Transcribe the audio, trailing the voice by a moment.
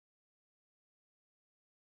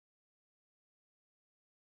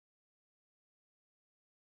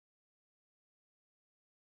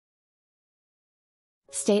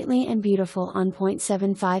Stately and beautiful on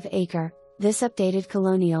 0.75 acre, this updated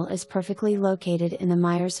Colonial is perfectly located in the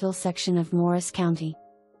Meyersville section of Morris County.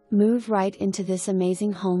 Move right into this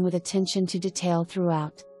amazing home with attention to detail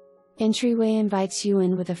throughout. Entryway invites you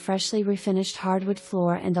in with a freshly refinished hardwood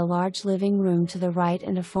floor and a large living room to the right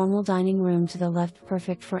and a formal dining room to the left,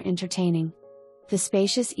 perfect for entertaining. The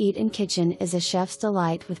spacious eat-in kitchen is a chef's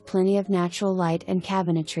delight with plenty of natural light and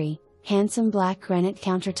cabinetry, handsome black granite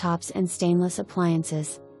countertops and stainless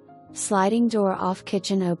appliances. Sliding door off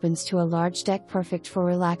kitchen opens to a large deck perfect for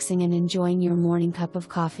relaxing and enjoying your morning cup of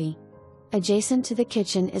coffee. Adjacent to the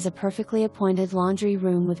kitchen is a perfectly appointed laundry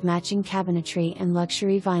room with matching cabinetry and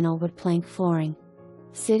luxury vinyl wood plank flooring.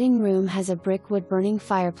 Sitting room has a brick wood burning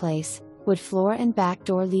fireplace, wood floor and back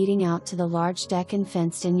door leading out to the large deck and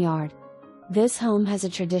fenced-in yard. This home has a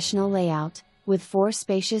traditional layout, with 4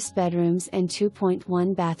 spacious bedrooms and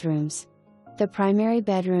 2.1 bathrooms. The primary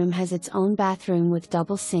bedroom has its own bathroom with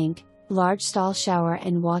double sink, large stall shower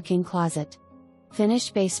and walk-in closet.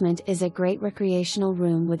 Finished basement is a great recreational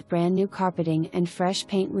room with brand new carpeting and fresh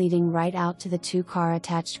paint leading right out to the 2-car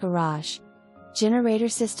attached garage. Generator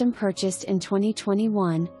system purchased in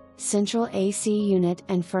 2021, central AC unit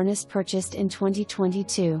and furnace purchased in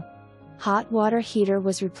 2022. Hot water heater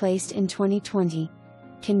was replaced in 2020.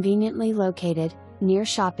 Conveniently located, near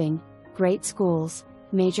shopping, great schools,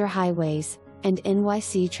 major highways, and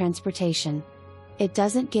NYC transportation. It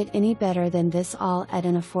doesn't get any better than this, all at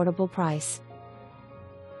an affordable price.